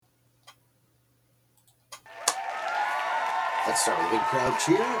Let's start with a big crowd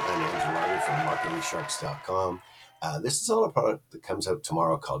cheer. I'm Andrew Larder from MarketingSharks.com. This is on a product that comes out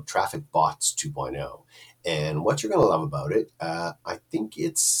tomorrow called Traffic Bots 2.0. And what you're going to love about it, I think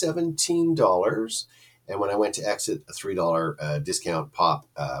it's $17. And when I went to exit, a $3 discount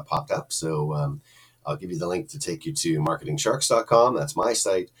popped up. So I'll give you the link to take you to MarketingSharks.com. That's my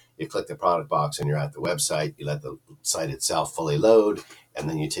site. You click the product box and you're at the website. You let the site itself fully load. And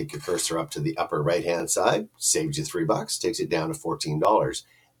then you take your cursor up to the upper right-hand side, saves you $3, takes it down to $14.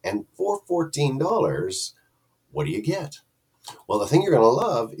 And for $14, what do you get? Well, the thing you're going to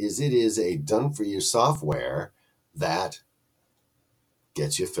love is it is a done-for-you software that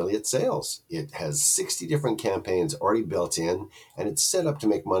gets you affiliate sales. It has 60 different campaigns already built in, and it's set up to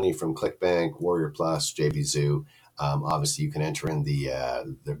make money from ClickBank, Warrior Plus, JVZoo. Obviously, you can enter in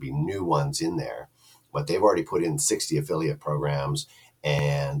there'll be new ones in there, but they've already put in 60 affiliate programs,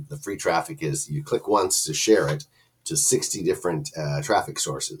 and the free traffic is you click once to share it to 60 different traffic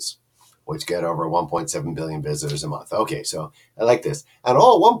sources, which get over 1.7 billion visitors a month. Okay, so I like this. And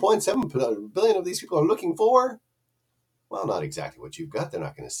all 1.7 billion of these people are looking for, well, not exactly what you've got. They're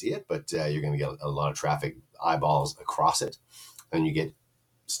not going to see it, but you're going to get a lot of traffic eyeballs across it. And you get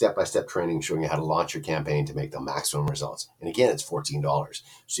step-by-step training showing you how to launch your campaign to make the maximum results. And again, it's $14.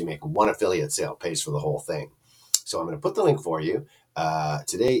 So you make one affiliate sale, pays for the whole thing. So I'm going to put the link for you.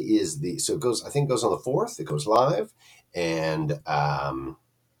 Today is so it goes, I think it goes on the 4th. It goes live. And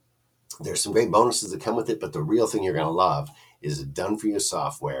there's some great bonuses that come with it, but the real thing you're going to love is a done-for-you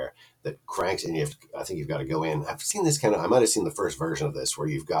software that cranks, and I think you've got to go in. I've seen this I might have seen the first version of this where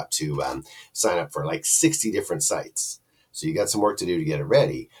you've got to sign up for like 60 different sites. So you got some work to do to get it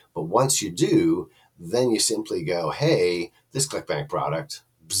ready. But once you do, then you simply go, hey, this ClickBank product,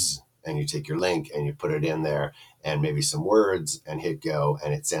 bzz, and you take your link and you put it in there and maybe some words and hit go,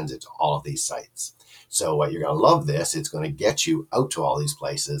 and it sends it to all of these sites. So you're going to love this. It's going to get you out to all these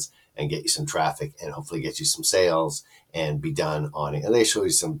places and get you some traffic and hopefully get you some sales and be done on it. And they show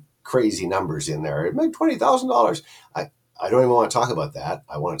you some crazy numbers in there. It made $20,000. I don't even want to talk about that.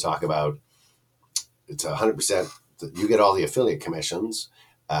 I want to talk about it's 100%. You get all the affiliate commissions.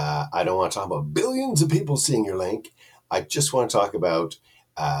 I don't want to talk about billions of people seeing your link. I just want to talk about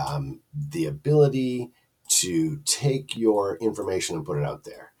the ability to take your information and put it out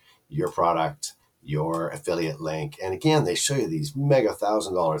there, your product, your affiliate link. And again, they show you these mega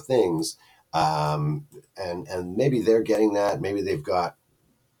 $1,000 things. And maybe they're getting that. Maybe they've got,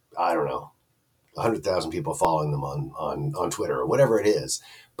 I don't know, 100,000 people following them on Twitter or whatever it is.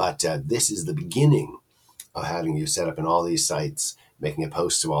 But this is the beginning of having you set up in all these sites, making a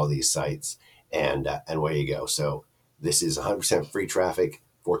post to all these sites, and away you go. So this is 100% free traffic,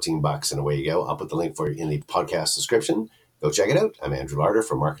 $14, and away you go. I'll put the link for you in the podcast description. Go check it out. I'm Andrew Larder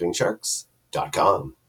from MarketingSharks.com.